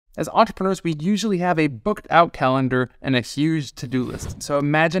As entrepreneurs, we usually have a booked out calendar and a huge to-do list. So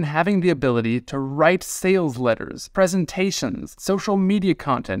imagine having the ability to write sales letters, presentations, social media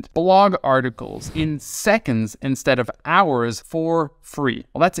content, blog articles in seconds instead of hours for free.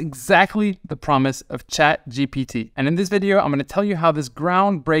 Well, that's exactly the promise of Chat GPT. And in this video, I'm going to tell you how this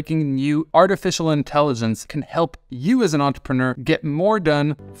groundbreaking new artificial intelligence can help you as an entrepreneur get more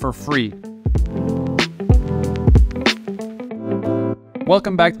done for free.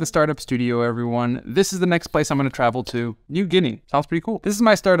 Welcome back to the Startup Studio, everyone. This is the next place I'm going to travel to, New Guinea. Sounds pretty cool. This is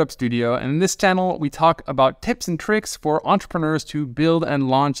my startup studio, and in this channel, we talk about tips and tricks for entrepreneurs to build and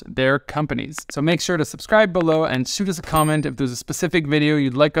launch their companies. So make sure to subscribe below and shoot us a comment if there's a specific video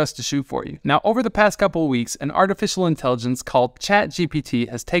you'd like us to shoot for you. Now, over the past couple of weeks, an artificial intelligence called Chat GPT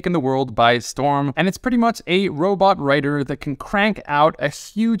has taken the world by storm, and it's pretty much a robot writer that can crank out a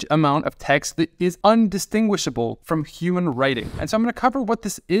huge amount of text that is undistinguishable from human writing. And so I'm going to cover what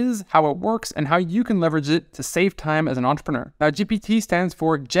this is, how it works, and how you can leverage it to save time as an entrepreneur. Now, GPT stands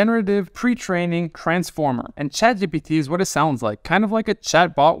for Generative Pre-training Transformer, and ChatGPT is what it sounds like, kind of like a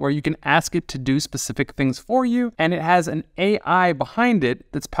chatbot where you can ask it to do specific things for you, and it has an AI behind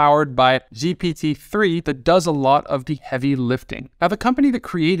it that's powered by GPT-3 that does a lot of the heavy lifting. Now, the company that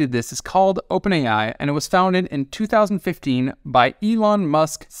created this is called OpenAI, and it was founded in 2015 by Elon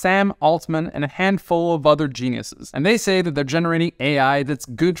Musk, Sam Altman, and a handful of other geniuses. And they say that they're generating AI that's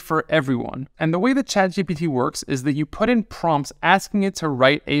good for everyone. And the way that ChatGPT works is that you put in prompts asking it to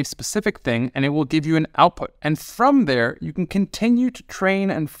write a specific thing, and it will give you an output. And from there, you can continue to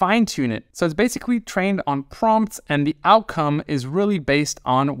train and fine-tune it. So it's basically trained on prompts, and the outcome is really based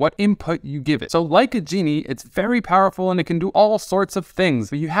on what input you give it. So like a genie, it's very powerful and it can do all sorts of things,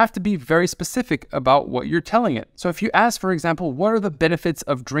 but you have to be very specific about what you're telling it. So if you ask, for example, what are the benefits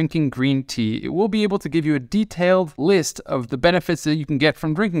of drinking green tea, it will be able to give you a detailed list of the benefits that you can get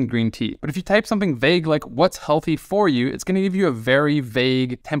from drinking green tea. But if you type something vague like what's healthy for you, it's going to give you a very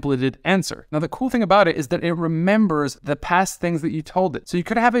vague templated answer. Now, the cool thing about it is that it remembers the past things that you told it. So you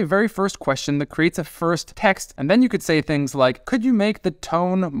could have a very first question that creates a first text, and then you could say things like, could you make the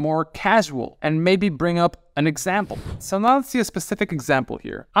tone more casual, and maybe bring up an example. So now let's see a specific example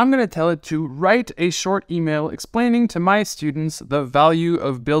here. I'm going to tell it to write a short email explaining to my students the value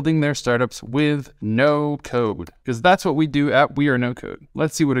of building their startups with no code, because that's what we do at WeAreNoCode.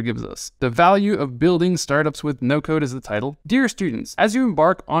 Let's see what it gives us. The value of building startups with no code is the title. Dear students, as you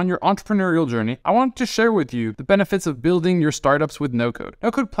embark on your entrepreneurial journey, I want to share with you the benefits of building your startups with no code. No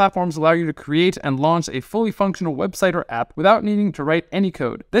code platforms allow you to create and launch a fully functional website or app without needing to write any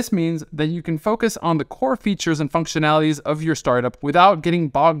code. This means that you can focus on the core features and functionalities of your startup without getting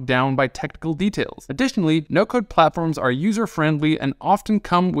bogged down by technical details. Additionally, no-code platforms are user-friendly and often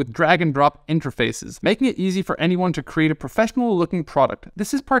come with drag-and-drop interfaces, making it easy for anyone to create a professional-looking product.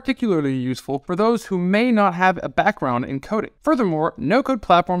 This is particularly useful for those who may not have a background in coding. Furthermore, no-code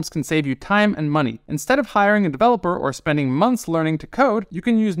platforms can save you time and money. Instead of hiring a developer or spending months learning to code, you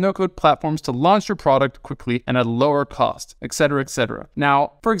can use no-code platforms to launch your product quickly and at lower cost, etc., etc.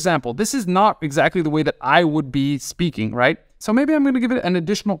 Now, for example, this is not exactly the way that I would be speaking, right? So maybe I'm going to give it an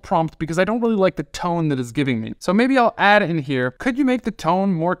additional prompt because I don't really like the tone that it's giving me. So maybe I'll add in here, could you make the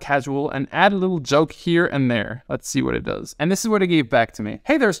tone more casual and add a little joke here and there? Let's see what it does. And this is what it gave back to me.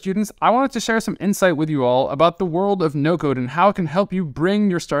 Hey there, students. I wanted to share some insight with you all about the world of no-code and how it can help you bring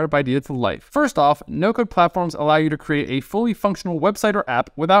your startup idea to life. First off, no-code platforms allow you to create a fully functional website or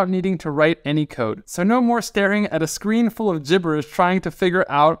app without needing to write any code. So no more staring at a screen full of gibberish trying to figure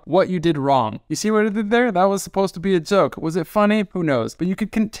out what you did wrong. You see what it did there? That was supposed to be a joke. Was it funny? Who knows? But you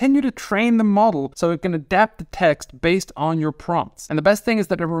could continue to train the model so it can adapt the text based on your prompts. And the best thing is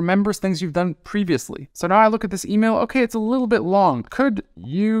that it remembers things you've done previously. So now I look at this email, okay, it's a little bit long. Could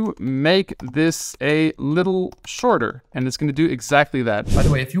you make this a little shorter? And it's going to do exactly that. By the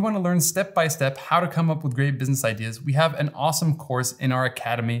way, if you want to learn step by step how to come up with great business ideas, we have an awesome course in our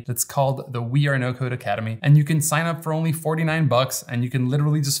academy that's called the WeAreNoCode Academy. And you can sign up for only 49 bucks and you can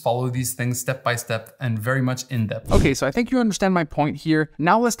literally just follow these things step by step and very much in depth. Okay, so I think you understand my point here.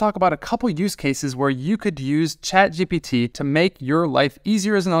 Now let's talk about a couple use cases where you could use ChatGPT to make your life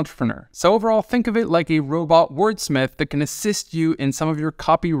easier as an entrepreneur. So overall, think of it like a robot wordsmith that can assist you in some of your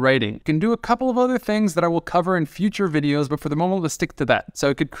copywriting. It can do a couple of other things that I will cover in future videos, but for the moment, let's stick to that.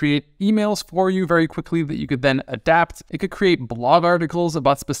 So it could create emails for you very quickly that you could then adapt. It could create blog articles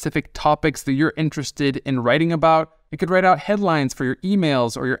about specific topics that you're interested in writing about. It could write out headlines for your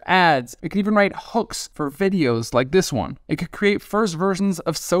emails or your ads. It can even write hooks for videos like this one. It could create first versions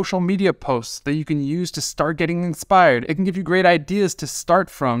of social media posts that you can use to start getting inspired. It can give you great ideas to start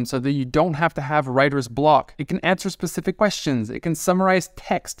from so that you don't have to have writer's block. It can answer specific questions. It can summarize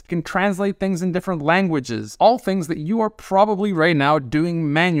text. It can translate things in different languages. All things that you are probably right now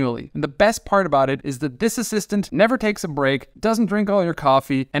doing manually. And the best part about it is that this assistant never takes a break, doesn't drink all your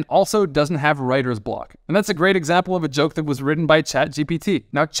coffee, and also doesn't have writer's block. And that's a great example of a joke that was written by Chat GPT.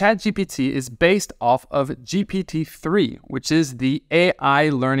 Now, Chat GPT is based off of GPT-3, which is the AI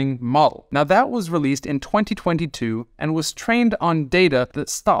learning model. Now, that was released in 2022 and was trained on data that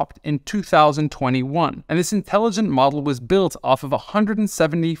stopped in 2021. And this intelligent model was built off of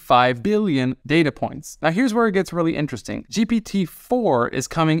 175 billion data points. Now, here's where it gets really interesting. GPT-4 is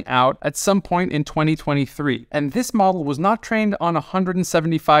coming out at some point in 2023, and this model was not trained on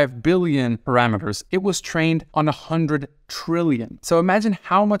 175 billion parameters. It was trained on 100 trillion. So imagine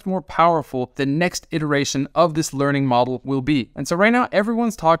how much more powerful the next iteration of this learning model will be. And so right now,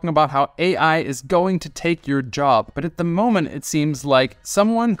 everyone's talking about how AI is going to take your job. But at the moment, it seems like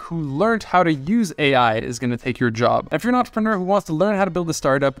someone who learned how to use AI is going to take your job. And if you're an entrepreneur who wants to learn how to build a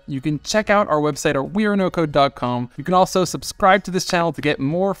startup, you can check out our website at WeAreNoCode.com. You can also subscribe to this channel to get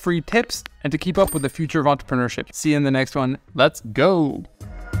more free tips and to keep up with the future of entrepreneurship. See you in the next one. Let's go.